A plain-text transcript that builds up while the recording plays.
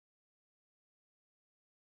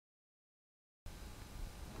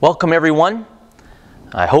Welcome everyone.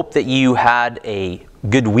 I hope that you had a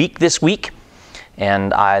good week this week,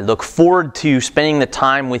 and I look forward to spending the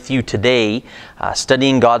time with you today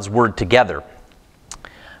studying God's Word together.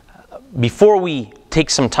 Before we take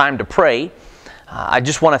some time to pray, I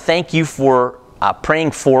just want to thank you for praying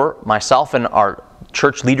for myself and our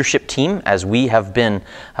church leadership team as we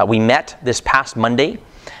met this past Monday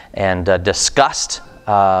and discussed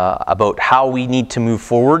about how we need to move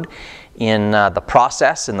forward in the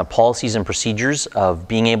process and the policies and procedures of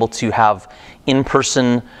being able to have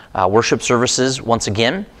in-person worship services once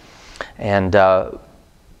again. And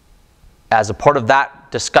as a part of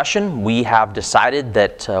that discussion, we have decided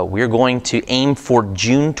that we're going to aim for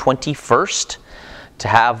June 21st to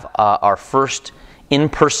have our first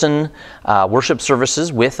in-person worship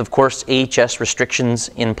services with, of course, AHS restrictions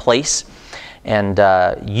in place. And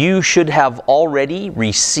you should have already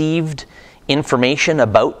received information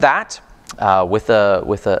about that with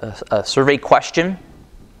a survey question,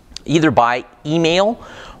 either by email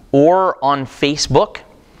or on Facebook.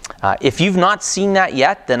 If you've not seen that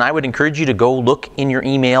yet, then I would encourage you to go look in your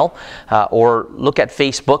email or look at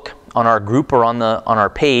Facebook on our group or on our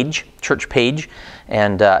page, church page.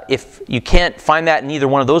 And if you can't find that in either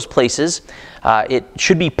one of those places, it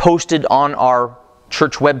should be posted on our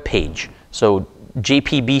church web page, so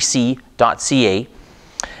jpbc.ca.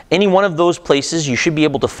 Any one of those places, you should be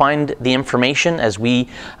able to find the information as we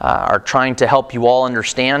are trying to help you all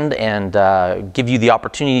understand and give you the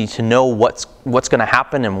opportunity to know what's going to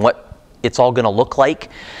happen and what it's all going to look like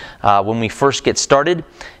when we first get started,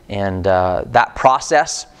 and that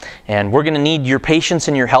process. And we're going to need your patience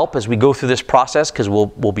and your help as we go through this process, because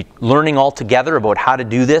we'll be learning all together about how to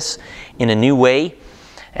do this in a new way.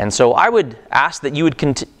 And so I would ask that you would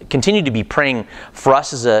continue to be praying for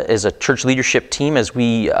us as a church leadership team as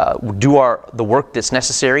we do the work that's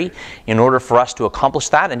necessary in order for us to accomplish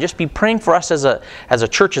that, and just be praying for us as a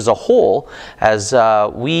church as a whole as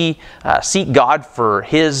we seek God for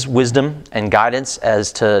His wisdom and guidance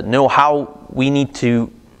as to know how we need to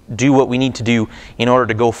do what we need to do in order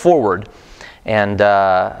to go forward. And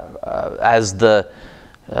as the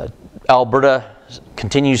Alberta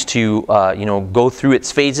continues to go through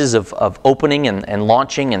its phases of opening and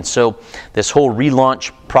launching, and so this whole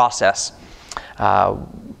relaunch process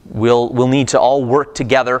we'll need to all work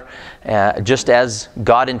together just as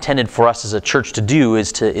God intended for us as a church to do,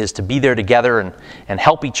 is to be there together and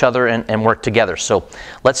help each other and work together. So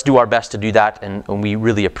let's do our best to do that, and we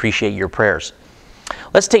really appreciate your prayers.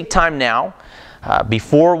 Let's take time now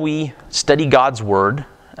before we study God's Word.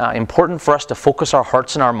 Important for us to focus our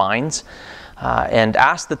hearts and our minds and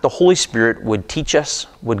ask that the Holy Spirit would teach us,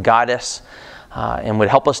 would guide us, and would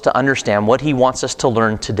help us to understand what He wants us to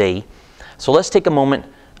learn today. So let's take a moment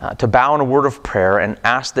to bow in a word of prayer and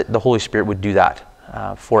ask that the Holy Spirit would do that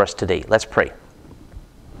for us today. Let's pray.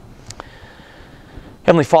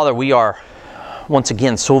 Heavenly Father, we are once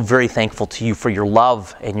again so very thankful to You for Your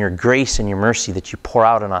love and Your grace and Your mercy that You pour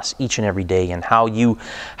out on us each and every day, and how You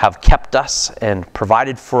have kept us and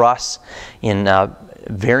provided for us in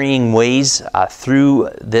varying ways through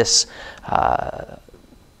this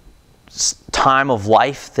time of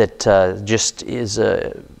life that just is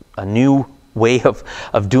a new way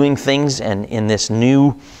of doing things, and in this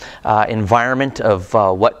new environment of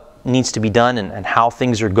what needs to be done and how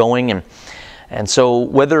things are going. And so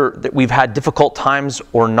whether we've had difficult times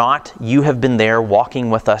or not, You have been there walking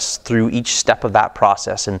with us through each step of that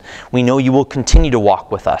process, and we know You will continue to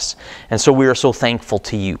walk with us. And so we are so thankful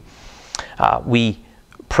to You. We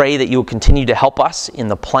pray that You will continue to help us in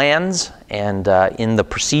the plans and in the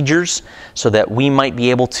procedures, so that we might be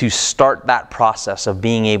able to start that process of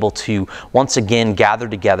being able to once again gather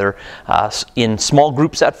together in small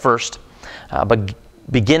groups at first, but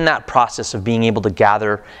begin that process of being able to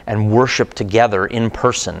gather and worship together in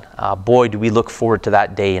person. Boy, do we look forward to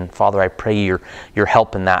that day, and Father, I pray your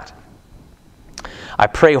help in that. I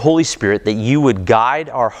pray, Holy Spirit, that You would guide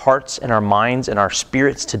our hearts and our minds and our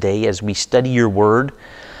spirits today as we study Your Word.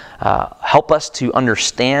 Help us to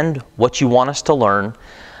understand what You want us to learn.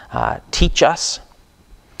 Teach us.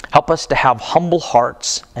 Help us to have humble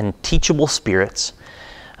hearts and teachable spirits,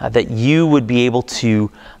 that You would be able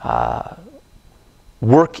to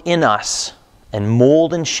work in us and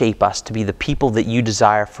mold and shape us to be the people that You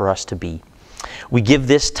desire for us to be. We give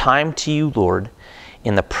this time to You, Lord.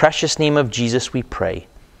 In the precious name of Jesus we pray.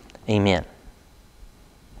 Amen.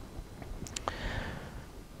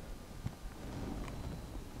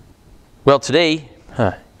 Well, today,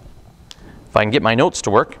 if I can get my notes to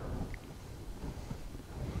work,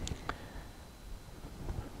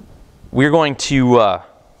 we're going to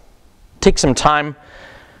take some time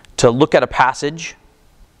to look at a passage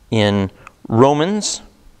in Romans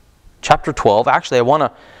chapter 12. Actually, I want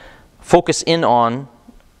to focus in on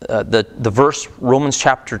the verse, Romans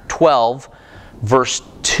chapter 12, verse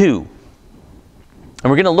 2. And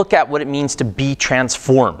we're going to look at what it means to be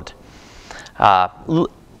transformed,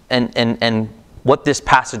 and what this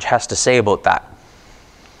passage has to say about that.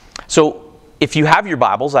 So if you have your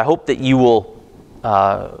Bibles, I hope that you will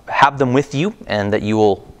have them with you and that you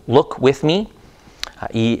will look with me,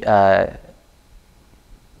 either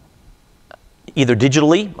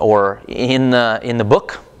digitally or in the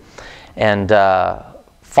book, and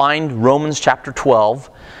find Romans chapter 12,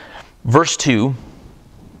 verse 2,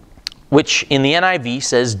 which in the NIV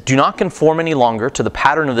says, "Do not conform any longer to the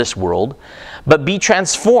pattern of this world, but be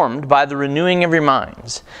transformed by the renewing of your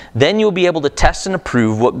minds. Then you'll be able to test and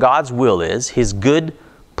approve what God's will is, His good,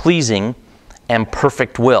 pleasing, and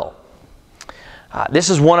perfect will." This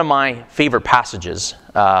is one of my favorite passages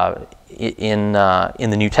in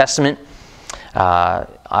the New Testament. I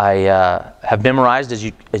have memorized, as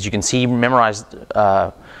you can see, memorized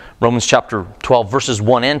Romans chapter 12, verses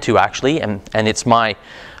 1 and 2, actually, and it's my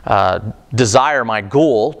desire, my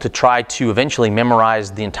goal, to try to eventually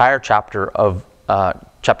memorize the entire chapter of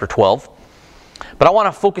chapter 12. But I want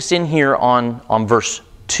to focus in here on verse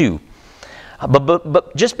 2.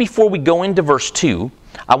 But just before we go into verse 2,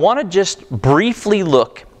 I want to just briefly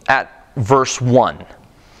look at verse 1.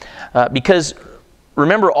 Because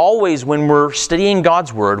remember, always when we're studying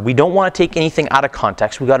God's Word, we don't want to take anything out of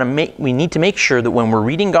context. We need to make sure that when we're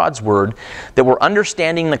reading God's Word, that we're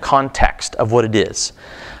understanding the context of what it is.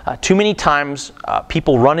 Too many times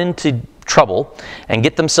people run into trouble and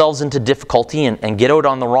get themselves into difficulty and get out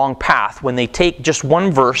on the wrong path when they take just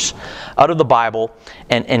one verse out of the Bible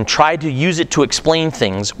and try to use it to explain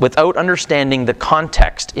things without understanding the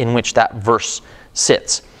context in which that verse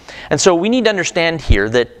sits. And so we need to understand here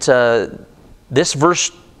that this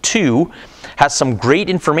verse 2 has some great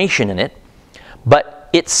information in it, but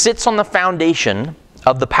it sits on the foundation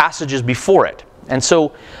of the passages before it. And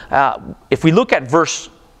so if we look at verse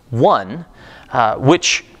 1,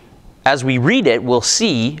 which as we read it, we'll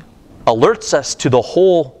see alerts us to the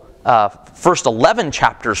whole first 11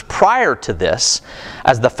 chapters prior to this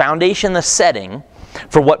as the foundation, the setting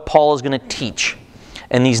for what Paul is going to teach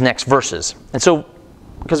in these next verses. And so,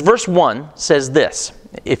 because verse 1 says this,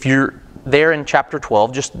 if you're there in chapter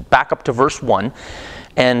 12, just back up to verse 1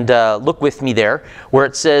 and look with me there, where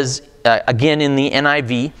it says, again in the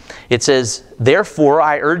NIV, it says, "Therefore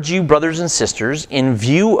I urge you, brothers and sisters, in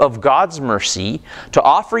view of God's mercy, to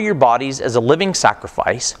offer your bodies as a living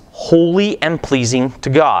sacrifice, holy and pleasing to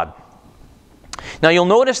God." Now you'll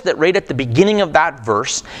notice that right at the beginning of that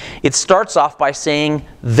verse, it starts off by saying,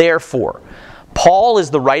 "Therefore." Paul is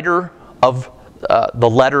the writer of the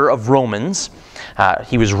letter of Romans.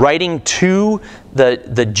 He was writing to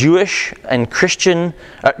the Jewish and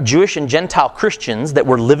Gentile Christians that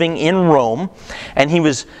were living in Rome, and he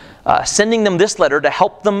was sending them this letter to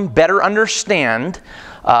help them better understand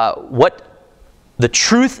what the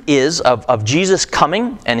truth is of Jesus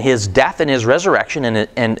coming and His death and His resurrection,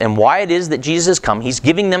 and why it is that Jesus has come. He's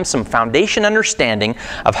giving them some foundation understanding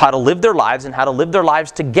of how to live their lives and how to live their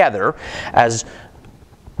lives together as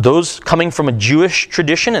those coming from a Jewish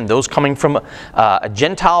tradition and those coming from a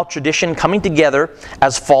Gentile tradition, coming together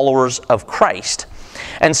as followers of Christ.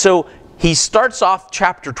 And so he starts off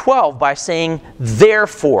chapter 12 by saying,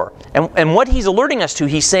 "Therefore." And what he's alerting us to,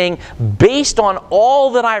 he's saying, based on all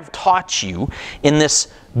that I've taught you in this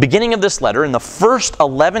beginning of this letter, in the first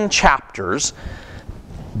 11 chapters,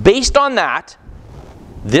 based on that,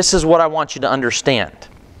 this is what I want you to understand.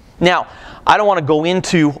 Now, I don't want to go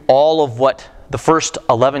into all of what the first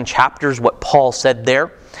 11 chapters, what Paul said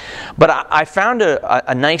there, but I found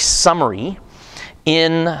a nice summary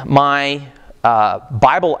in my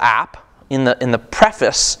Bible app, in the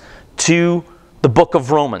preface to the book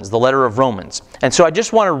of Romans, the letter of Romans. And so I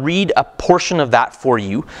just want to read a portion of that for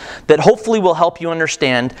you that hopefully will help you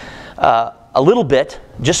understand a little bit,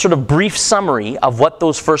 just sort of brief summary of what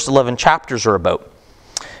those first 11 chapters are about.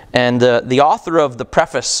 And the author of the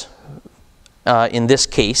preface in this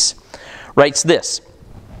case writes this: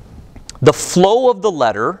 "The flow of the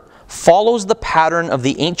letter follows the pattern of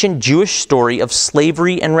the ancient Jewish story of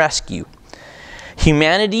slavery and rescue.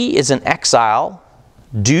 Humanity is in exile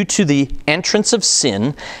due to the entrance of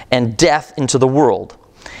sin and death into the world.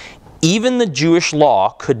 Even the Jewish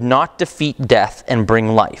law could not defeat death and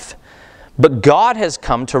bring life. But God has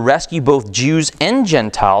come to rescue both Jews and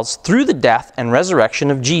Gentiles through the death and resurrection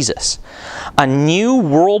of Jesus. A new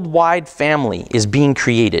worldwide family is being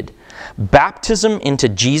created. Baptism into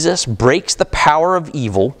Jesus breaks the power of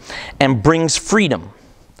evil and brings freedom.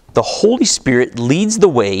 the Holy Spirit leads the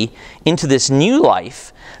way into this new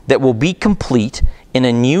life that will be complete in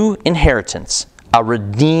a new inheritance, a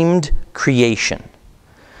redeemed creation.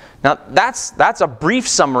 Now, that's a brief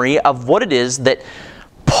summary of what it is that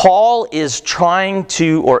Paul is trying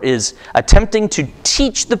to, or is attempting to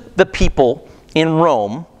teach the people in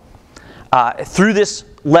Rome through this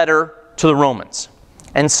letter to the Romans.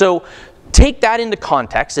 And so, take that into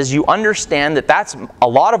context as you understand that that's a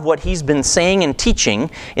lot of what he's been saying and teaching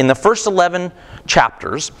in the first 11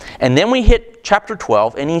 chapters. And then we hit chapter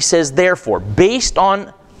 12, and he says, therefore, based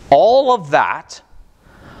on all of that,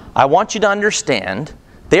 I want you to understand,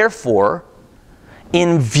 therefore,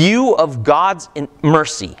 in view of God's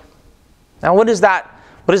mercy. Now, what does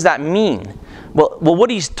that mean? Well, what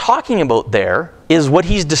he's talking about there is what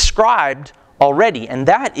he's described already, and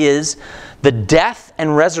that is the death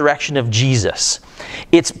and resurrection of Jesus.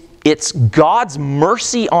 It's God's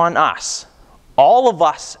mercy on us. All of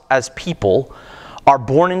us as people are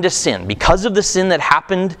born into sin. Because of the sin that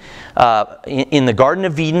happened in the Garden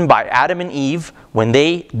of Eden by Adam and Eve, when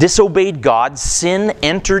they disobeyed God, sin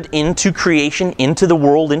entered into creation, into the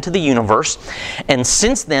world, into the universe. And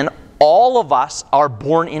since then, all of us are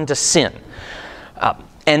born into sin.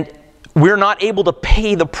 And we're not able to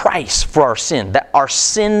pay the price for our sin. That our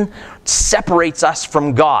sin separates us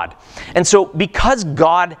from God. And so because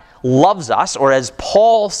God loves us, or as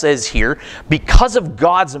Paul says here, because of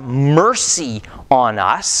God's mercy on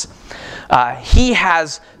us, He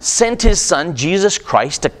has sent His Son, Jesus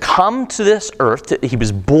Christ, to come to this earth. He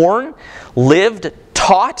was born, lived,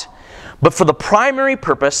 taught, but for the primary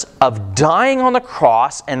purpose of dying on the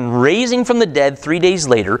cross and raising from the dead 3 days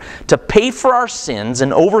later to pay for our sins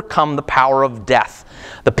and overcome the power of death,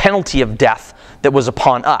 the penalty of death that was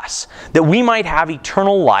upon us, that we might have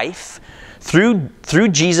eternal life through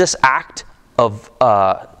Jesus' act of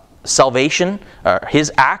salvation,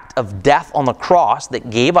 His act of death on the cross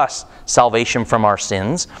that gave us salvation from our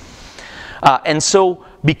sins. And so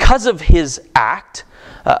because of His act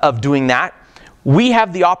of doing that, we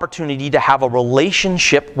have the opportunity to have a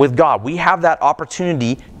relationship with God. We have that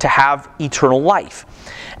opportunity to have eternal life.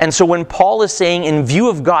 And so when Paul is saying in view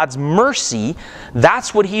of God's mercy,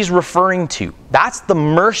 that's what he's referring to. That's the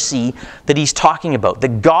mercy that he's talking about.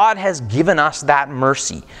 That God has given us that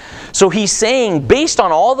mercy. So he's saying, based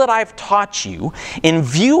on all that I've taught you, in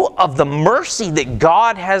view of the mercy that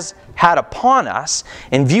God has had upon us,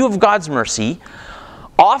 in view of God's mercy,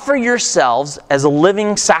 offer yourselves as a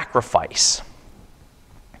living sacrifice.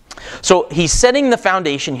 So he's setting the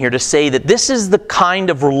foundation here to say that this is the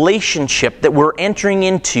kind of relationship that we're entering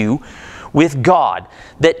into with God,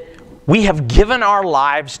 that we have given our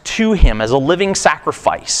lives to Him as a living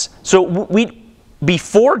sacrifice. So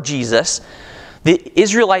before Jesus, the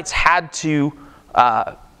Israelites had to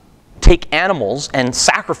take animals and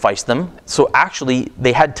sacrifice them. So actually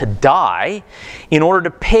they had to die in order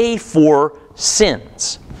to pay for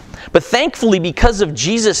sins. But thankfully, because of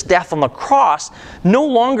Jesus' death on the cross, no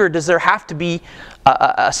longer does there have to be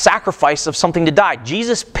a sacrifice of something to die.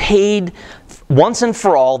 Jesus paid once and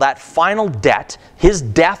for all that final debt, His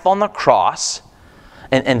death on the cross,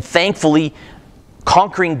 and thankfully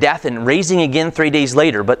conquering death and raising again 3 days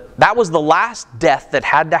later. But that was the last death that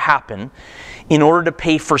had to happen in order to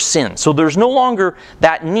pay for sin. So there's no longer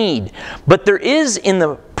that need. But there is, in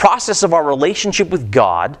the process of our relationship with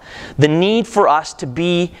God, the need for us to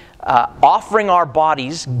be offering our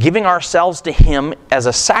bodies, giving ourselves to Him as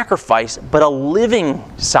a sacrifice, but a living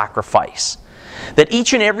sacrifice. That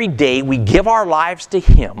each and every day we give our lives to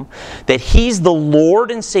Him, that He's the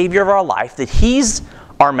Lord and Savior of our life, that He's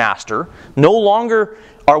our master. No longer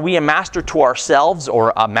are we a master to ourselves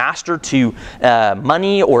or a master to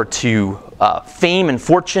money or to fame and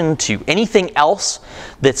fortune, to anything else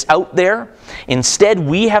that's out there. Instead,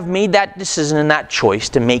 we have made that decision and that choice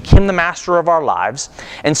to make Him the master of our lives.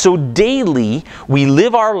 And so daily, we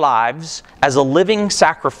live our lives as a living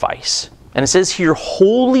sacrifice. And it says here,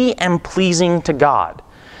 holy and pleasing to God.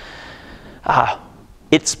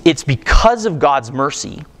 It's because of God's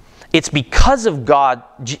mercy. It's because of God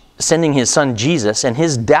sending His Son Jesus and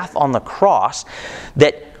His death on the cross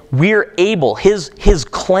that we're able, His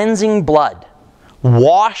cleansing blood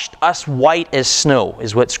washed us white as snow,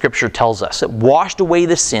 is what Scripture tells us. It washed away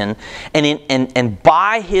the sin, and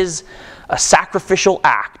by His sacrificial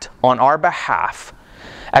act on our behalf,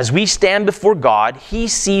 as we stand before God, He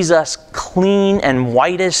sees us clean and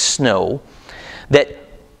white as snow, that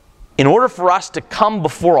in order for us to come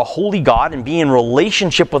before a holy God and be in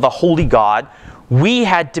relationship with a holy God, we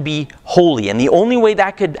had to be holy. And the only way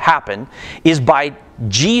that could happen is by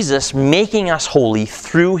Jesus making us holy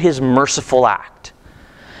through His merciful act.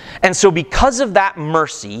 And so because of that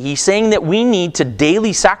mercy, he's saying that we need to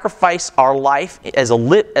daily sacrifice our life as a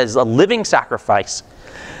living sacrifice.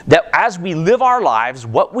 That as we live our lives,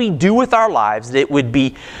 what we do with our lives, we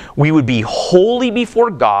would be holy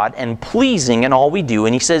before God and pleasing in all we do.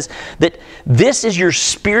 And he says that this is your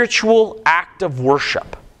spiritual act of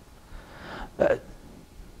worship.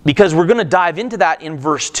 Because we're going to dive into that in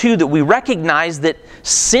verse 2, that we recognize that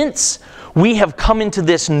since we have come into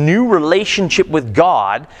this new relationship with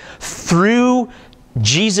God through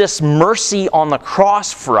Jesus' mercy on the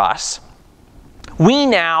cross for us, we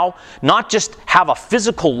now not just have a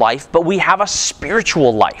physical life, but we have a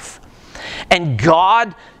spiritual life. And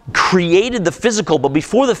God created the physical, but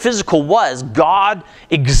before the physical was, God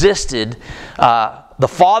existed, the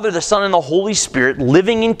Father, the Son, and the Holy Spirit,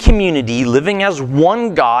 living in community, living as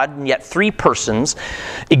one God, and yet three persons,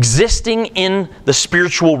 existing in the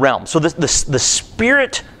spiritual realm. So the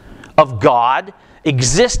Spirit of God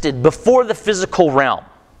existed before the physical realm.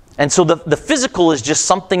 And so the physical is just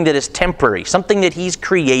something that is temporary, something that He's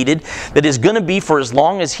created that is going to be for as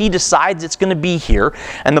long as He decides it's going to be here.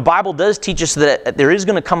 And the Bible does teach us that there is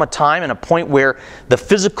going to come a time and a point where the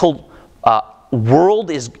physical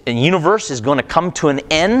world and universe is going to come to an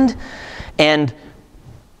end, and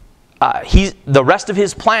the rest of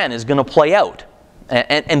His plan is going to play out.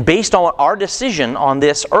 And based on our decision on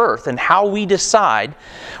this earth and how we decide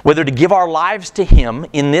whether to give our lives to Him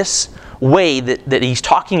in this way that He's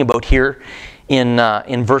talking about here in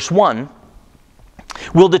verse 1,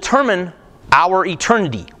 will determine our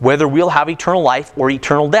eternity, whether we'll have eternal life or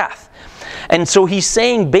eternal death. And so he's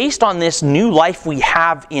saying, based on this new life we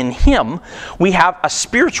have in Him, we have a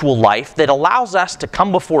spiritual life that allows us to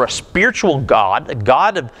come before a spiritual God, a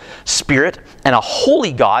God of spirit, and a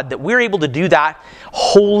holy God, that we're able to do that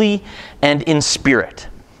holy and in spirit.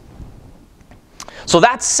 So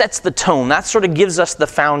that sets the tone. That sort of gives us the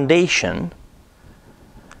foundation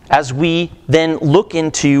as we then look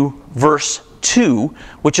into verse 2,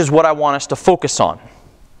 which is what I want us to focus on.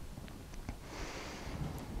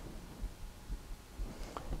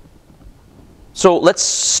 So let's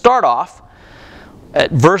start off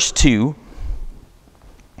at verse 2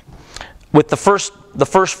 with the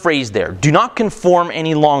first phrase there. Do not conform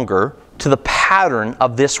any longer to the pattern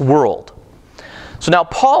of this world. So now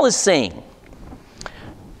Paul is saying,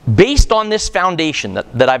 based on this foundation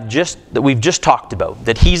that we've just talked about,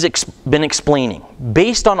 that he's been explaining,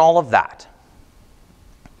 based on all of that,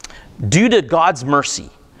 due to God's mercy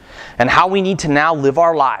and how we need to now live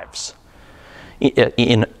our lives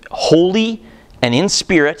in holy and in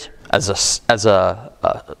spirit, as a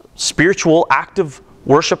spiritual act of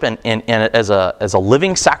worship and as a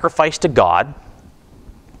living sacrifice to God,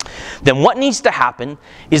 then what needs to happen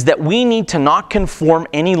is that we need to not conform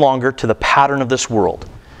any longer to the pattern of this world.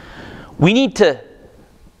 We need to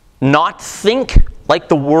not think like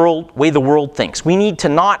the way the world thinks. We need to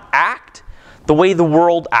not act the way the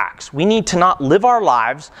world acts. We need to not live our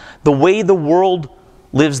lives the way the world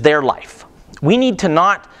lives their life. We need to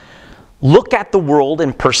not look at the world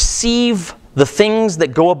and perceive the things that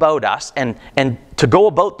go about us and to go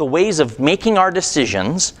about the ways of making our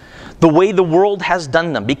decisions the way the world has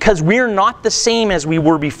done them, because we're not the same as we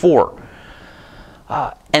were before.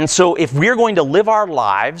 And so if we're going to live our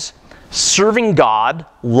lives serving God,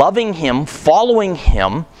 loving Him, following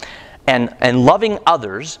Him, and loving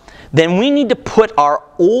others, then we need to put our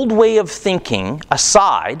old way of thinking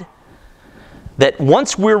aside. That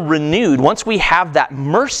once we're renewed, once we have that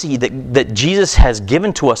mercy that Jesus has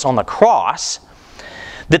given to us on the cross,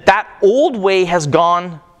 that old way has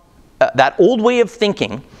gone, that old way of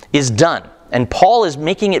thinking is done. And Paul is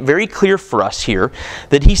making it very clear for us here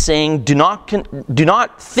that he's saying, do not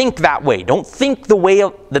think that way. Don't think the way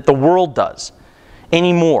that the world does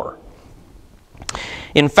anymore.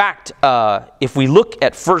 In fact, if we look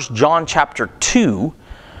at 1 John chapter 2,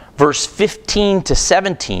 verse 15 to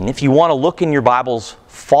 17, if you want to look in your Bibles,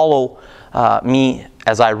 follow me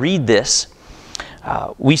as I read this,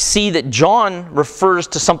 we see that John refers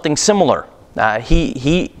to something similar.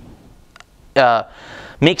 He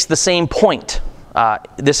makes the same point,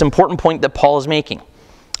 this important point that Paul is making.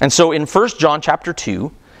 And so in 1 John chapter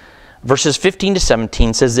 2, verses 15 to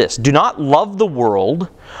 17 says this, do not love the world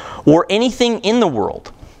or anything in the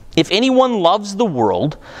world. If anyone loves the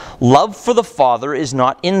world, love for the Father is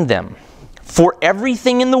not in them. For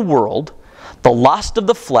everything in the world, the lust of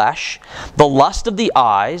the flesh, the lust of the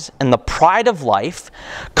eyes, and the pride of life,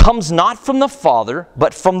 comes not from the Father,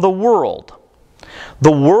 but from the world.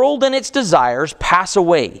 The world and its desires pass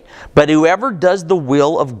away, but whoever does the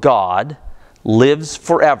will of God lives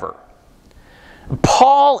forever.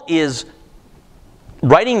 Paul is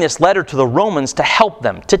writing this letter to the Romans to help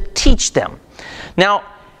them, to teach them. Now,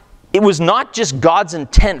 it was not just God's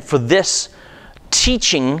intent for this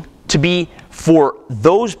teaching to be for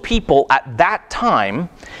those people at that time.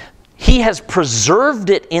 He has preserved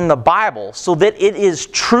it in the Bible so that it is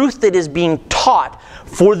truth that is being taught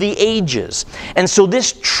for the ages. And so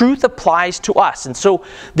this truth applies to us. And so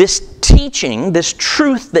this teaching, this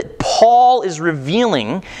truth that Paul is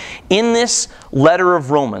revealing in this letter of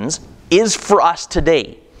Romans is for us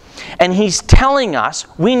today. And he's telling us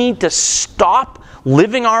we need to stop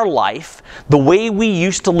living our life the way we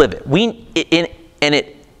used to live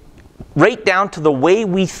it. Right down to the way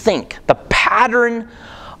we think, the pattern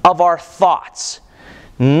of our thoughts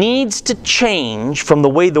needs to change from the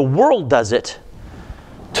way the world does it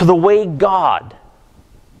to the way God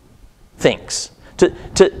thinks,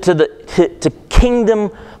 to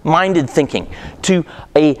kingdom-minded thinking, to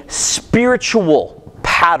a spiritual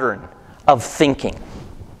pattern of thinking.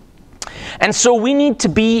 And so we need to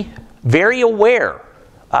be very aware,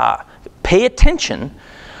 pay attention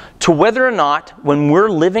to whether or not when we're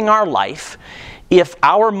living our life, if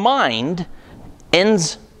our mind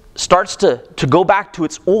starts to go back to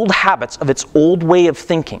its old habits of its old way of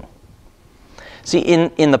thinking. See,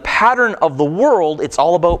 in the pattern of the world, it's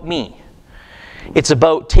all about me. It's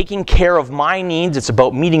about taking care of my needs. It's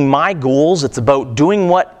about meeting my goals. It's about doing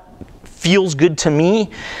what feels good to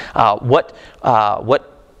me, what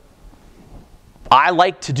I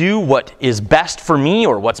like to do, what is best for me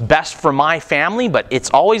or what's best for my family, but it's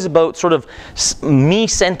always about sort of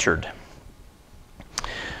me-centered.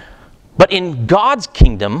 But in God's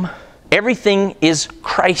kingdom, everything is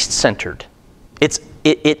Christ-centered.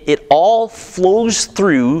 It all flows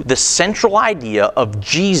through the central idea of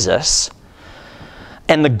Jesus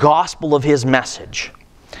and the gospel of his message.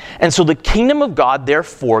 And so the kingdom of God,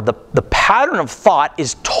 therefore, the pattern of thought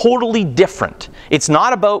is totally different. It's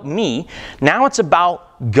not about me. Now it's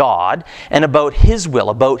about God and about his will,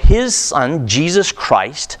 about his Son, Jesus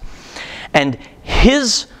Christ, and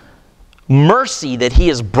his mercy that he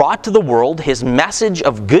has brought to the world, his message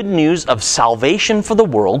of good news of salvation for the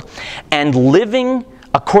world, and living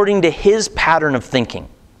according to his pattern of thinking,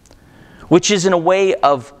 which is in a way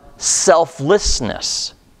of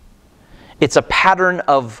selflessness. It's a pattern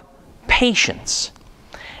of patience.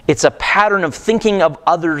 It's a pattern of thinking of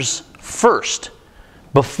others first,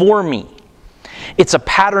 before me. It's a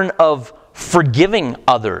pattern of forgiving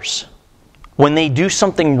others when they do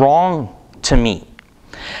something wrong to me.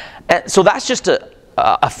 And so that's just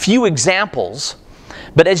a few examples.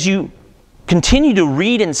 But as you continue to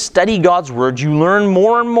read and study God's Word, you learn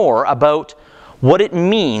more and more about what it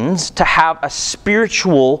means to have a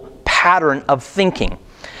spiritual pattern of thinking.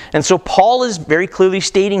 And so Paul is very clearly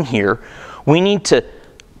stating here, we need to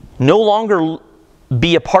no longer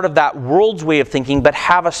be a part of that world's way of thinking, but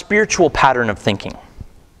have a spiritual pattern of thinking.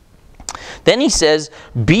 Then he says,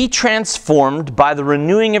 be transformed by the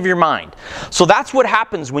renewing of your mind. So that's what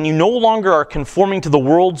happens when you no longer are conforming to the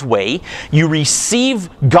world's way. You receive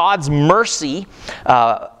God's mercy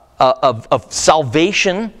of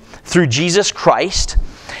salvation through Jesus Christ.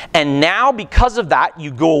 And now, because of that,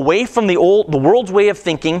 you go away from the world's way of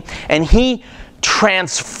thinking, and he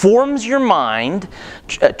transforms your mind,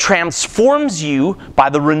 transforms you by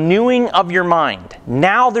the renewing of your mind.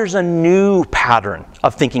 Now there's a new pattern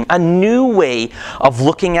of thinking, a new way of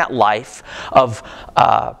looking at life, of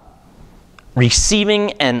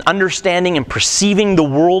receiving and understanding and perceiving the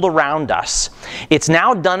world around us. It's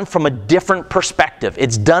now done from a different perspective.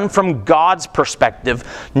 It's done from God's perspective,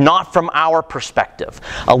 not from our perspective.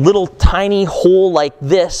 A little tiny hole like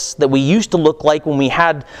this that we used to look like when we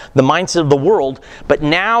had the mindset of the world, but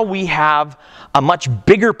now we have a much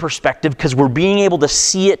bigger perspective because we're being able to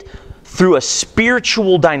see it through a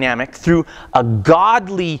spiritual dynamic, through a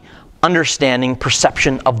godly understanding,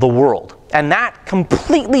 perception of the world. And that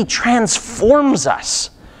completely transforms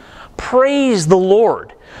us. Praise the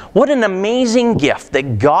Lord. What an amazing gift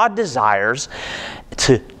that God desires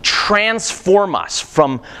to transform us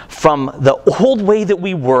from the old way that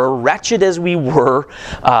we were, wretched as we were,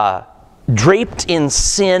 draped in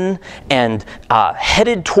sin and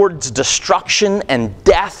headed towards destruction and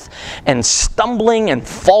death and stumbling and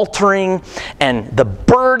faltering and the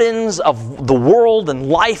burdens of the world and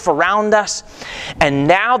life around us. And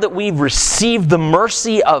now that we've received the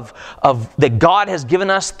mercy of that God has given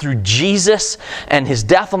us through Jesus and his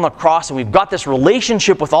death on the cross, and we've got this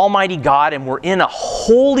relationship with Almighty God, and we're in a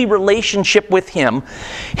holy relationship with him,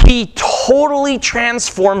 he totally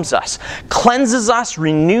transforms us, cleanses us,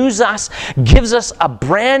 renews us, gives us a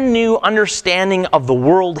brand new understanding of the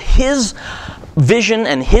world, his vision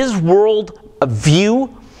and his world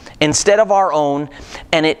view, instead of our own,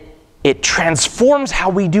 and it transforms how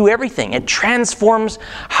we do everything. It transforms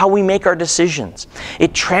how we make our decisions.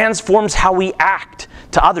 It transforms how we act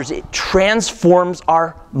to others. It transforms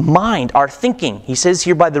our mind, our thinking. He says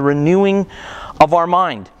here, by the renewing of our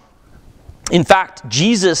mind. In fact,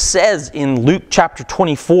 Jesus says in Luke chapter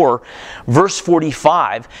 24, verse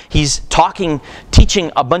 45, he's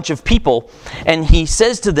teaching a bunch of people, and he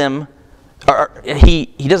says to them, or he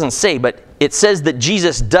doesn't say, but it says that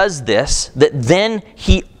Jesus does this, that then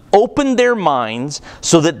he opened their minds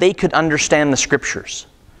so that they could understand the Scriptures.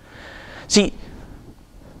 See,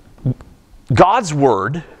 God's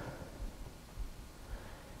Word,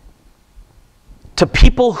 to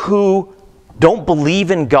people who don't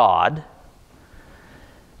believe in God,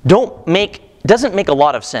 doesn't make a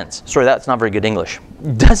lot of sense. Sorry, that's not very good English.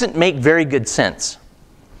 Doesn't make very good sense.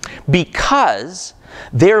 Because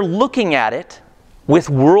they're looking at it with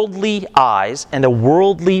worldly eyes and a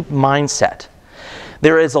worldly mindset.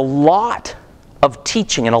 There is a lot of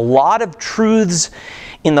teaching and a lot of truths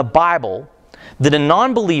in the Bible that a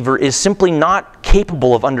non-believer is simply not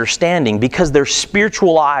capable of understanding because their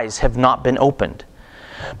spiritual eyes have not been opened.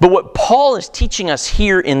 But what Paul is teaching us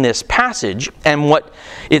here in this passage, and what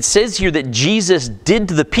it says here that Jesus did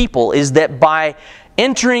to the people, is that by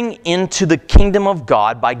entering into the kingdom of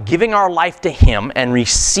God, by giving our life to Him and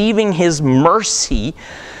receiving His mercy,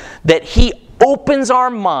 that He opens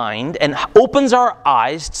our mind and opens our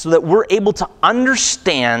eyes so that we're able to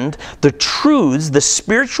understand the truths, the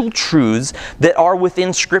spiritual truths that are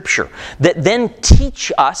within Scripture, that then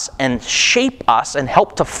teach us and shape us and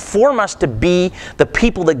help to form us to be the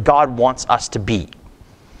people that God wants us to be.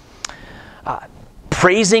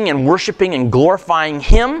 Praising and worshiping and glorifying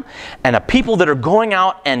Him, and a people that are going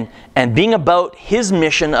out and being about His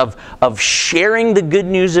mission of sharing the good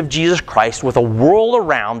news of Jesus Christ with a world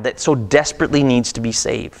around that so desperately needs to be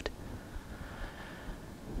saved.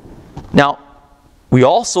 Now, we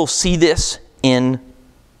also see this in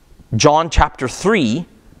John chapter 3,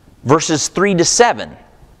 verses 3 to 7.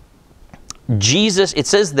 Jesus, it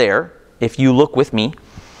says there, if you look with me,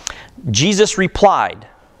 Jesus replied,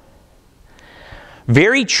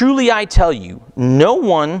 "Very truly I tell you, no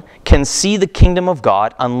one can see the kingdom of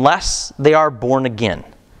God unless they are born again."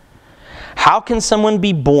 "How can someone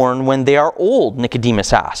be born when they are old?"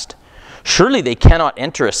 Nicodemus asked. "Surely they cannot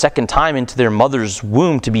enter a second time into their mother's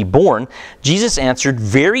womb to be born." Jesus answered,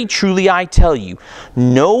 "Very truly I tell you,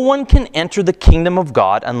 no one can enter the kingdom of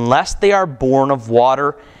God unless they are born of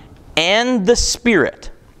water and the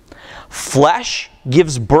Spirit. Flesh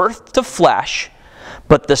gives birth to flesh,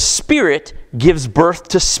 but the Spirit gives birth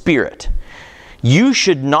to spirit. You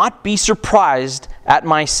should not be surprised at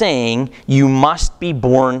my saying, you must be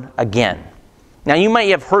born again." Now you might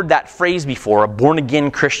have heard that phrase before, a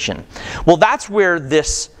born-again Christian. Well, that's where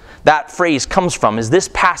that phrase comes from, is this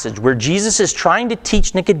passage where Jesus is trying to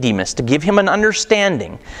teach Nicodemus, to give him an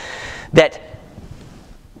understanding that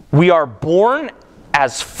we are born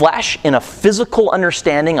as flesh in a physical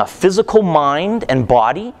understanding, a physical mind and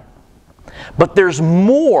body, but there's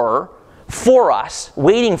more for us,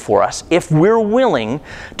 waiting for us, if we're willing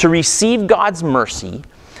to receive God's mercy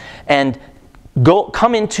and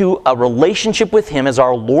come into a relationship with Him as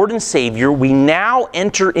our Lord and Savior. We now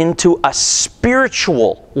enter into a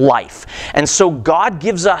spiritual life. And so God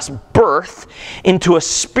gives us birth into a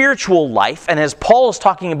spiritual life, and as Paul is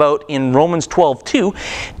talking about in Romans 12:2,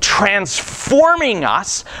 transforming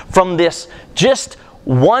us from this just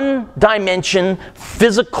one dimension,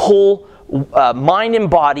 physical mind and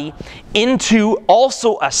body, into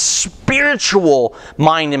also a spiritual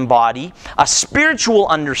mind and body, a spiritual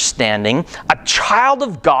understanding, a child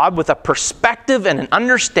of God with a perspective and an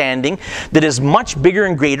understanding that is much bigger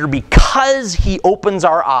and greater because He opens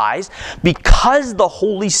our eyes, because the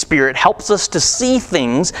Holy Spirit helps us to see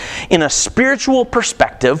things in a spiritual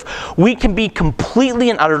perspective. We can be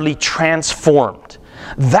completely and utterly transformed.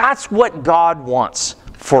 That's what God wants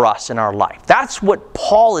for us in our life. That's what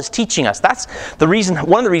Paul is teaching us. That's the reason,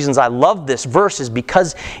 one of the reasons I love this verse is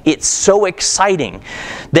because it's so exciting.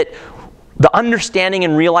 That the understanding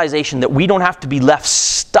and realization that we don't have to be left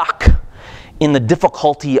stuck in the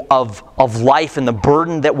difficulty of life and the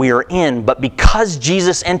burden that we are in, but because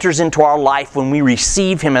Jesus enters into our life when we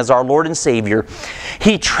receive Him as our Lord and Savior,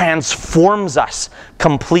 He transforms us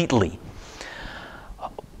completely.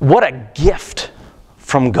 What a gift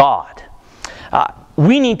from God.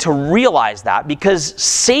 We need to realize that because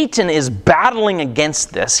Satan is battling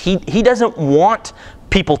against this. He doesn't want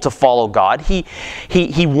people to follow God. He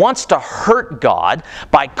wants to hurt God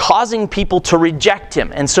by causing people to reject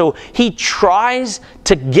Him. And so he tries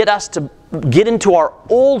to get us to get into our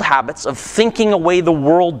old habits of thinking the way the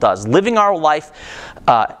world does, living our life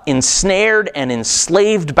ensnared and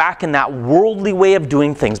enslaved back in that worldly way of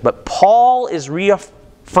doing things. But Paul is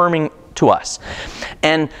reaffirming to us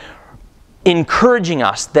and encouraging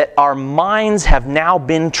us that our minds have now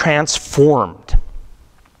been transformed.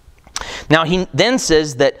 Now he then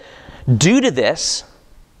says that due to this,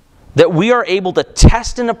 that we are able to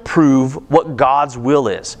test and approve what God's will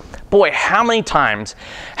is. Boy, how many times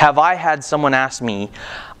have I had someone ask me,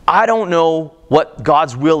 I don't know what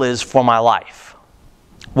God's will is for my life.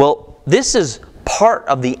 Well, this is part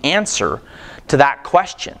of the answer to that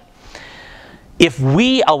question. If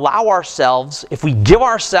we allow ourselves, if we give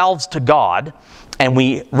ourselves to God, and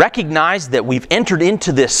we recognize that we've entered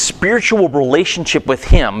into this spiritual relationship with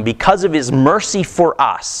Him because of His mercy for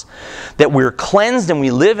us, that we're cleansed and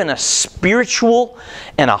we live in a spiritual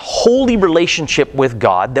and a holy relationship with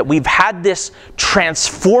God, that we've had this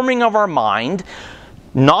transforming of our mind,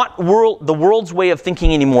 not the world's way of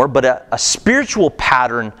thinking anymore, but a spiritual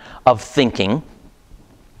pattern of thinking,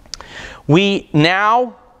 we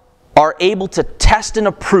now are able to test and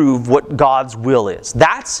approve what God's will is.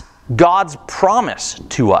 That's God's promise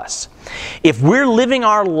to us. If we're living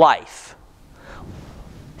our life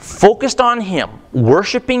focused on Him,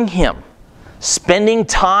 worshiping Him, spending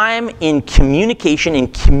time in communication, in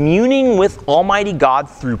communing with Almighty God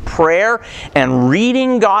through prayer and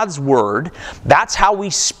reading God's Word, that's how we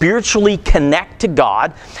spiritually connect to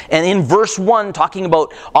God. And in verse 1, talking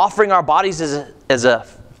about offering our bodies as a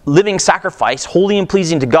living sacrifice, holy and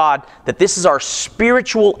pleasing to God, that this is our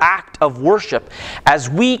spiritual act of worship. As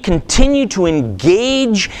we continue to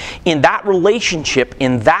engage in that relationship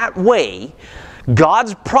in that way,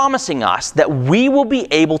 God's promising us that we will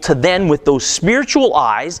be able to then, with those spiritual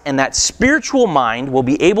eyes and that spiritual mind, will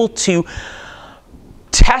be able to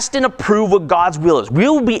test and approve what God's will is.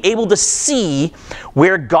 We'll be able to see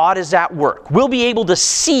where God is at work. We'll be able to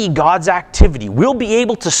see God's activity. We'll be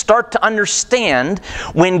able to start to understand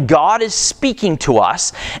when God is speaking to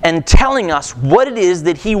us and telling us what it is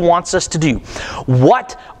that He wants us to do,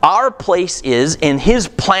 what our place is in His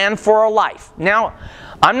plan for our life. Now,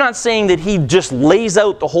 I'm not saying that He just lays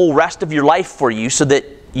out the whole rest of your life for you so that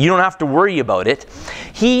you don't have to worry about it.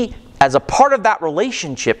 As a part of that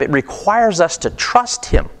relationship, it requires us to trust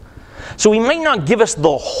Him. So He might not give us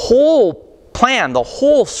the whole plan, the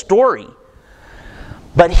whole story,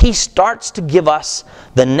 but He starts to give us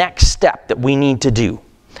the next step that we need to do.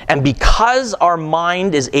 And because our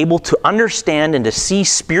mind is able to understand and to see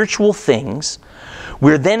spiritual things,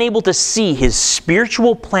 we're then able to see His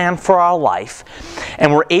spiritual plan for our life,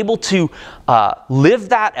 and we're able to live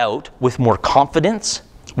that out with more confidence,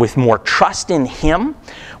 with more trust in Him,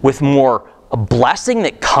 with more blessing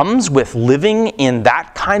that comes with living in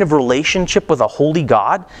that kind of relationship with a holy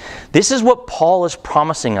God. This is what Paul is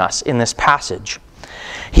promising us in this passage.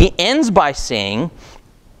 He ends by saying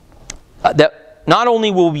that not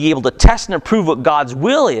only will we be able to test and approve what God's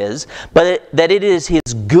will is, but that it is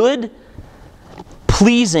His good,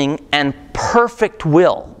 pleasing, and perfect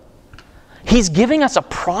will. He's giving us a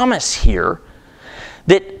promise here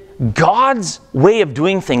that God's way of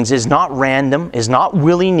doing things is not random, is not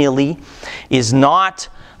willy-nilly, is not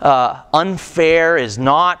unfair,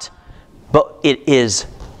 but it is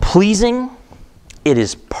pleasing, it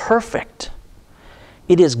is perfect,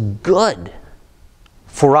 it is good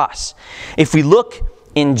for us. If we look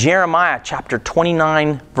in Jeremiah chapter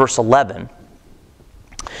 29, verse 11,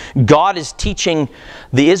 God is teaching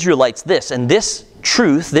the Israelites this, and this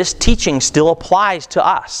truth, this teaching still applies to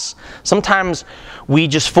us. Sometimes we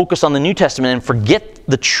just focus on the New Testament and forget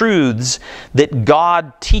the truths that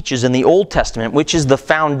God teaches in the Old Testament, which is the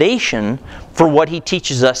foundation for what He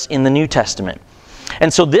teaches us in the New Testament.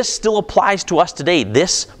 And so this still applies to us today,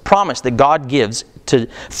 this promise that God gives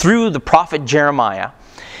through the prophet Jeremiah.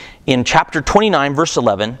 In chapter 29, verse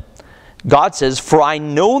 11, God says, "For I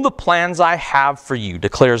know the plans I have for you,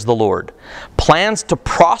 declares the Lord. Plans to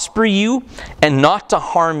prosper you and not to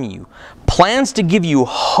harm you. Plans to give you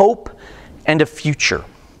hope and a future."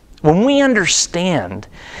 When we understand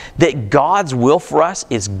that God's will for us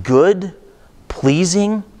is good,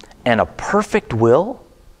 pleasing, and a perfect will,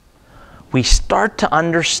 we start to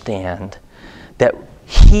understand that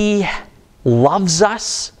He loves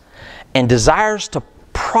us and desires to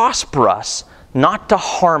prosper us, not to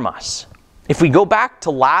harm us. If we go back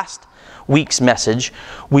to last week's message,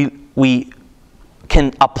 we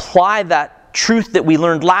can apply that truth that we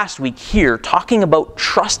learned last week here, talking about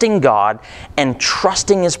trusting God and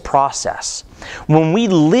trusting His process. When we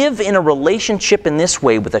live in a relationship in this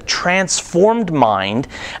way with a transformed mind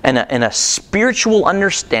and a spiritual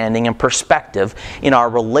understanding and perspective in our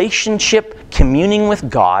relationship communing with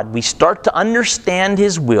God, we start to understand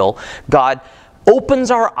His will. God opens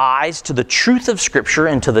our eyes to the truth of Scripture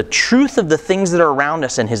and to the truth of the things that are around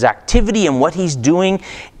us and His activity and what He's doing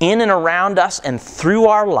in and around us and through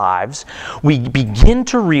our lives. We begin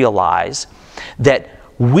to realize that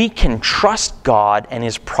we can trust God and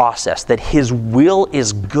His process, that His will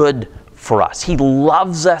is good for us. He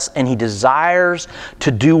loves us and He desires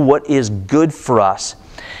to do what is good for us,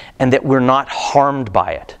 and that we're not harmed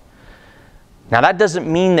by it. Now, that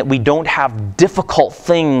doesn't mean that we don't have difficult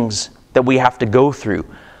things that we have to go through.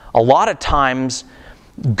 A lot of times,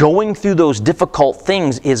 going through those difficult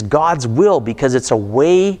things is God's will, because it's a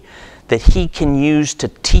way that He can use to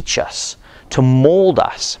teach us, to mold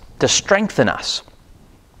us, to strengthen us,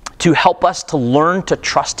 to help us to learn to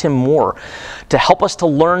trust Him more, to help us to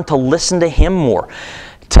learn to listen to Him more,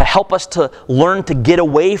 to help us to learn to get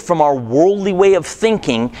away from our worldly way of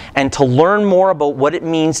thinking and to learn more about what it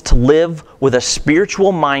means to live with a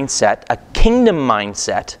spiritual mindset, a kingdom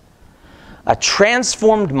mindset, a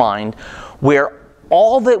transformed mind where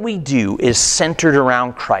all that we do is centered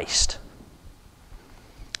around Christ.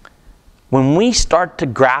 When we start to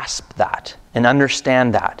grasp that and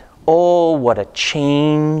understand that, oh, what a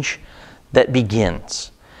change that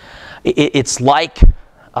begins. It's like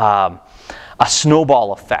a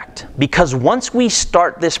snowball effect. Because once we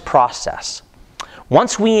start this process,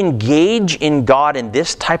 once we engage in God in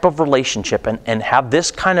this type of relationship and have this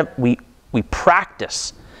kind of, we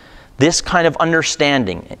practice this kind of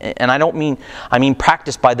understanding, and I mean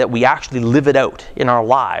practice by that we actually live it out in our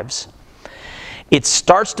lives, it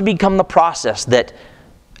starts to become the process that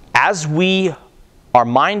as our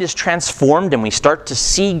mind is transformed and we start to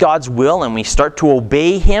see God's will and we start to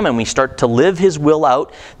obey Him and we start to live His will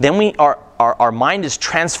out, then our mind is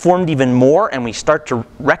transformed even more and we start to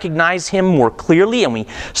recognize Him more clearly and we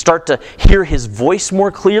start to hear His voice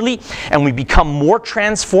more clearly and we become more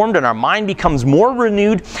transformed and our mind becomes more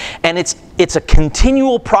renewed, and it's a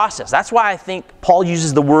continual process. That's why I think Paul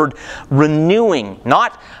uses the word renewing.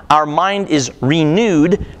 Not our mind is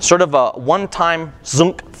renewed, sort of a one-time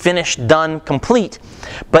zunk, finished, done, complete,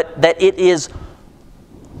 but that it is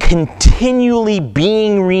continually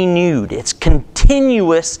being renewed. It's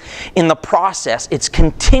continuous in the process. It's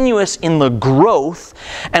continuous in the growth.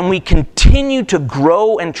 And we continue to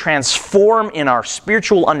grow and transform in our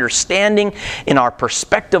spiritual understanding, in our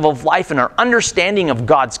perspective of life, in our understanding of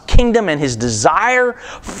God's kingdom and His desire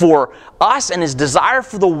for us and His desire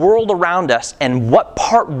for the world around us, and what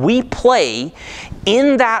part we play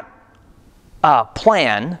in that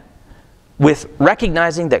plan, with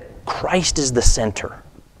recognizing that Christ is the center.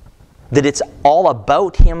 That it's all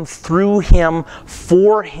about Him, through Him,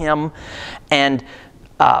 for Him, and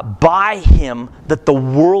by Him that the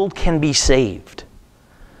world can be saved.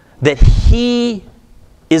 That He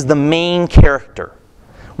is the main character.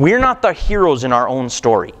 We're not the heroes in our own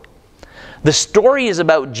story. The story is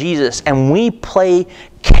about Jesus, and we play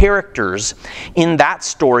characters in that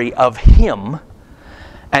story of Him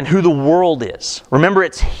and who the world is. Remember,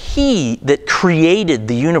 it's He that created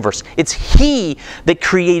the universe. It's He that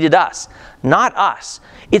created us, not us.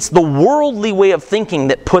 It's the worldly way of thinking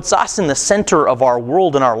that puts us in the center of our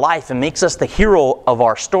world and our life and makes us the hero of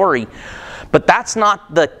our story. But that's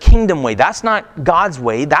not the kingdom way. That's not God's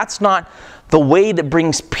way. That's not the way that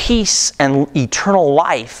brings peace and eternal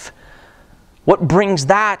life. What brings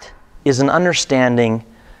that is an understanding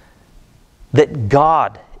that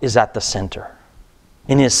God is at the center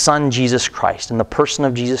in His Son Jesus Christ, in the person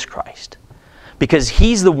of Jesus Christ. Because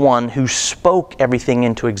He's the one who spoke everything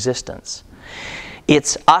into existence.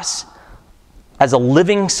 It's us as a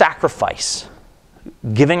living sacrifice,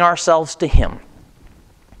 giving ourselves to Him,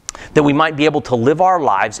 that we might be able to live our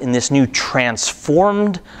lives in this new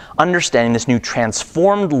transformed understanding, this new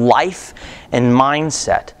transformed life and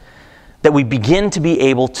mindset, that we begin to be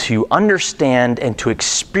able to understand and to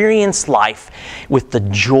experience life with the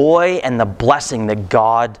joy and the blessing that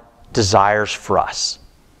God desires for us.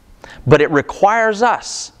 But it requires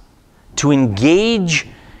us to engage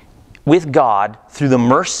with God through the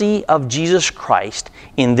mercy of Jesus Christ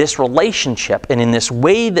in this relationship and in this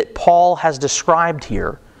way that Paul has described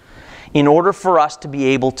here, in order for us to be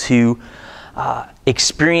able to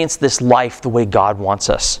experience this life the way God wants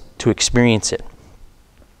us to experience it.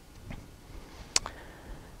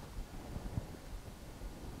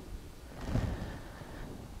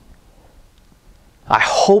 I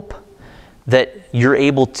hope that you're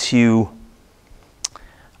able to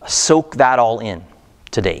soak that all in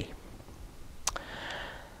today.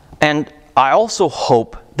 And I also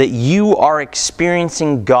hope that you are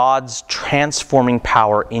experiencing God's transforming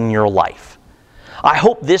power in your life. I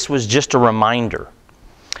hope this was just a reminder.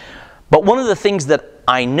 But one of the things that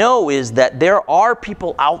I know is that there are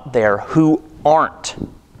people out there who aren't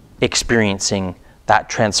experiencing that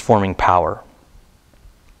transforming power.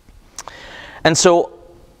 And so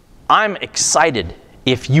I'm excited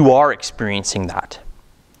if you are experiencing that.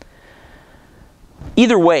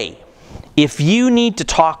 Either way, if you need to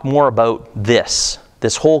talk more about this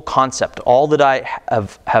whole concept, all that I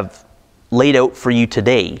have laid out for you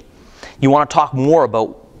today, you want to talk more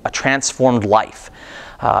about a transformed life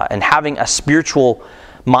and having a spiritual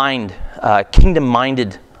mind,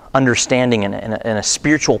 kingdom-minded understanding and a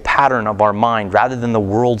spiritual pattern of our mind rather than the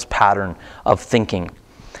world's pattern of thinking.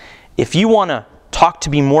 If you want to talk to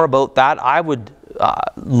me more about that, I would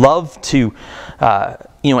love to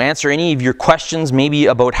answer any of your questions, maybe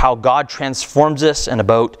about how God transforms us and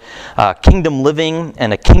about kingdom living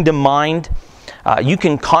and a kingdom mind. You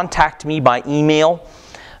can contact me by email.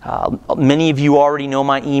 Many of you already know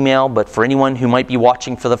my email, but for anyone who might be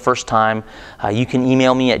watching for the first time, you can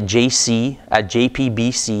email me at jc@jpbc.ca.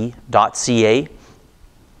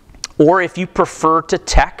 Or if you prefer to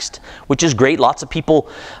text, which is great, lots of people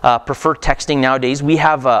prefer texting nowadays. We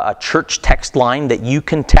have a church text line that you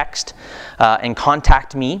can text and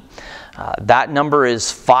contact me. That number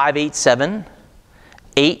is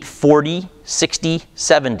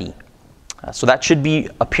 587-840-6070. So that should be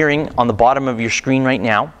appearing on the bottom of your screen right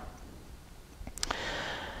now.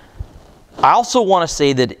 I also want to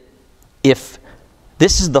say that if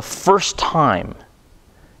this is the first time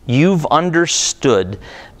you've understood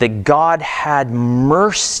that God had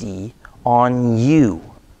mercy on you,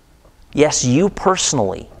 yes, you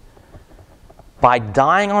personally, by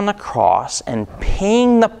dying on the cross and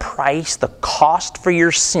paying the price, the cost for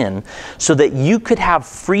your sin, so that you could have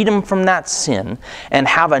freedom from that sin and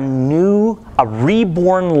have a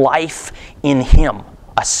reborn life in Him,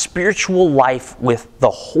 a spiritual life with the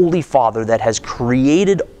Holy Father that has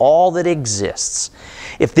created all that exists.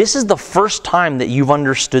 If this is the first time that you've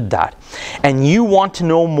understood that, and you want to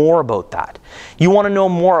know more about that, you want to know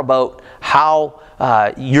more about how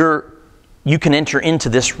you can enter into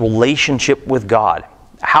this relationship with God,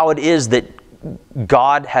 how it is that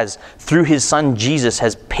God has, through His Son Jesus,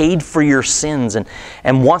 has paid for your sins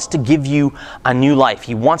and wants to give you a new life.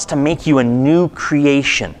 He wants to make you a new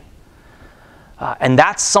creation. And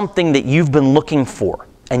that's something that you've been looking for,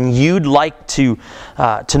 and you'd like to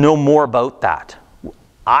know more about that.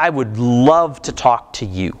 I would love to talk to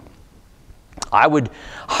you. I would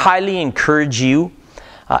highly encourage you,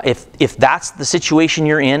 if that's the situation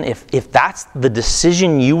you're in, if that's the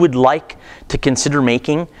decision you would like to consider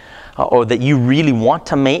making, or that you really want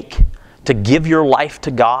to make, to give your life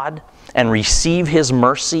to God and receive His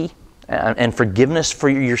mercy and forgiveness for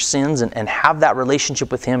your sins and have that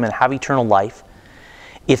relationship with Him and have eternal life,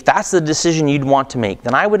 if that's the decision you'd want to make,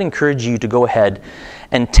 then I would encourage you to go ahead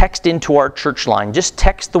and text into our church line. Just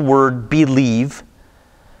text the word BELIEVE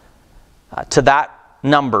to that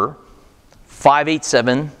number,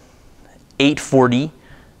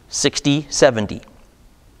 587-840-6070.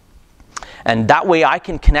 And that way I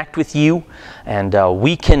can connect with you, and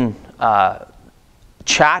we can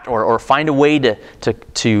chat or find a way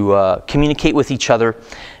to communicate with each other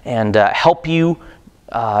and help you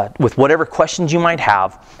with whatever questions you might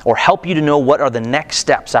have, or help you to know what are the next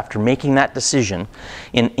steps after making that decision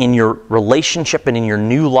in your relationship and in your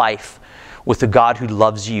new life with the God who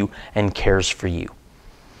loves you and cares for you.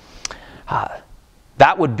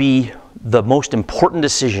 That would be the most important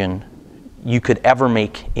decision you could ever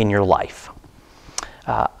make in your life.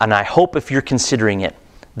 And I hope, if you're considering it,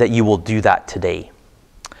 that you will do that today.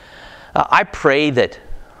 I pray that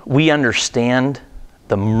we understand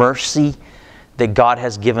the mercy that God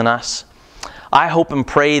has given us. I hope and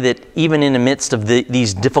pray that even in the midst of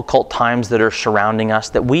these difficult times that are surrounding us,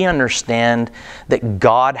 that we understand that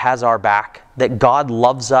God has our back, that God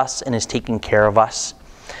loves us and is taking care of us.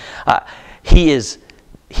 He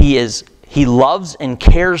loves and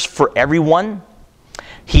cares for everyone.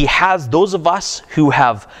 He has those of us who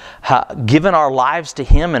have given our lives to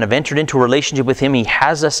Him and have entered into a relationship with Him. He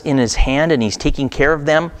has us in His hand and He's taking care of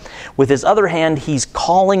them. With His other hand, He's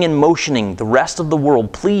calling and motioning the rest of the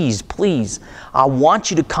world, please, please, I want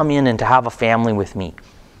you to come in and to have a family with me.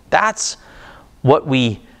 That's what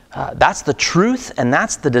that's the truth, and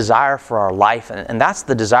that's the desire for our life, and that's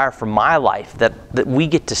the desire for my life, that we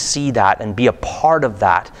get to see that and be a part of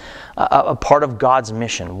that, a part of God's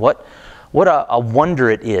mission. What a wonder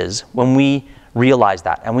it is when we realize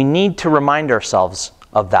that. And we need to remind ourselves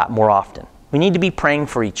of that more often. We need to be praying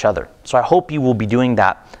for each other. So I hope you will be doing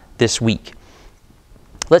that this week.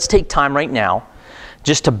 Let's take time right now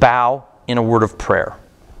just to bow in a word of prayer.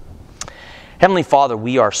 Heavenly Father,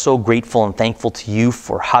 we are so grateful and thankful to you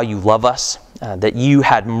for how you love us, that you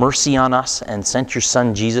had mercy on us and sent your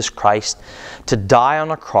Son, Jesus Christ, to die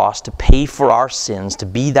on a cross, to pay for our sins, to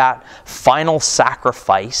be that final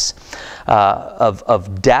sacrifice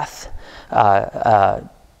of death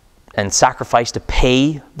and sacrifice to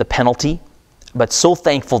pay the penalty. But so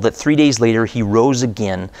thankful that 3 days later he rose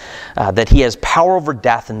again, that he has power over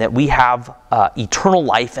death, and that we have eternal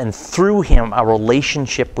life, and through him a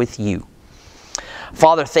relationship with you.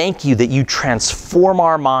 Father, thank you that you transform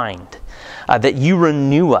our mind, that you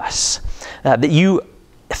renew us, that you,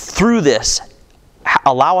 through this,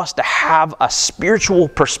 allow us to have a spiritual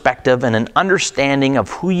perspective and an understanding of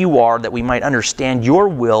who you are, that we might understand your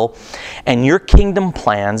will and your kingdom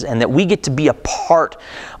plans, and that we get to be a part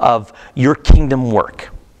of your kingdom work.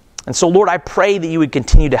 And so, Lord, I pray that you would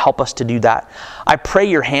continue to help us to do that. I pray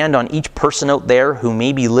your hand on each person out there who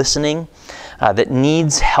may be listening, that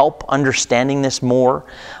needs help understanding this more.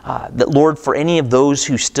 That, Lord, for any of those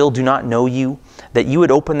who still do not know you, that you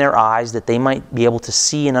would open their eyes, that they might be able to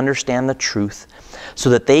see and understand the truth,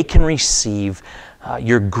 so that they can receive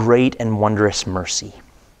your great and wondrous mercy.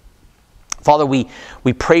 Father, we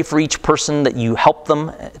pray for each person that you help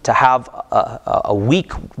them to have a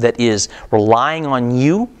week that is relying on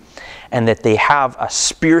you, and that they have a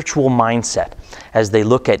spiritual mindset as they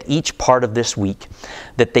look at each part of this week,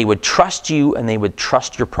 that they would trust you and they would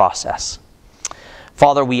trust your process.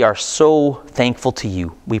 Father, we are so thankful to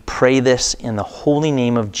you. We pray this in the holy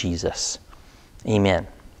name of Jesus. Amen.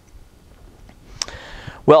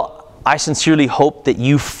 Well, I sincerely hope that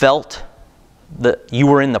you felt that you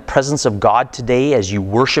were in the presence of God today as you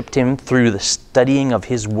worshiped him through the studying of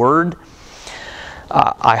his word.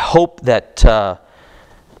 I hope that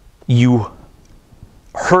you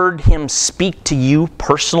heard him speak to you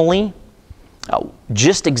personally,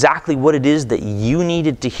 just exactly what it is that you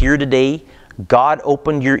needed to hear today. God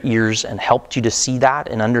opened your ears and helped you to see that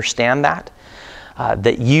and understand that.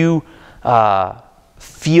 That you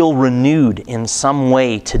feel renewed in some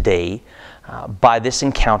way today by this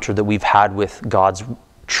encounter that we've had with God's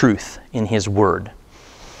truth in his word.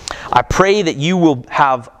 I pray that you will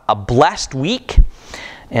have a blessed week,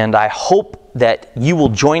 and I hope that you will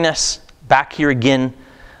join us back here again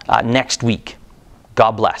next week.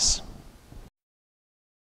 God bless.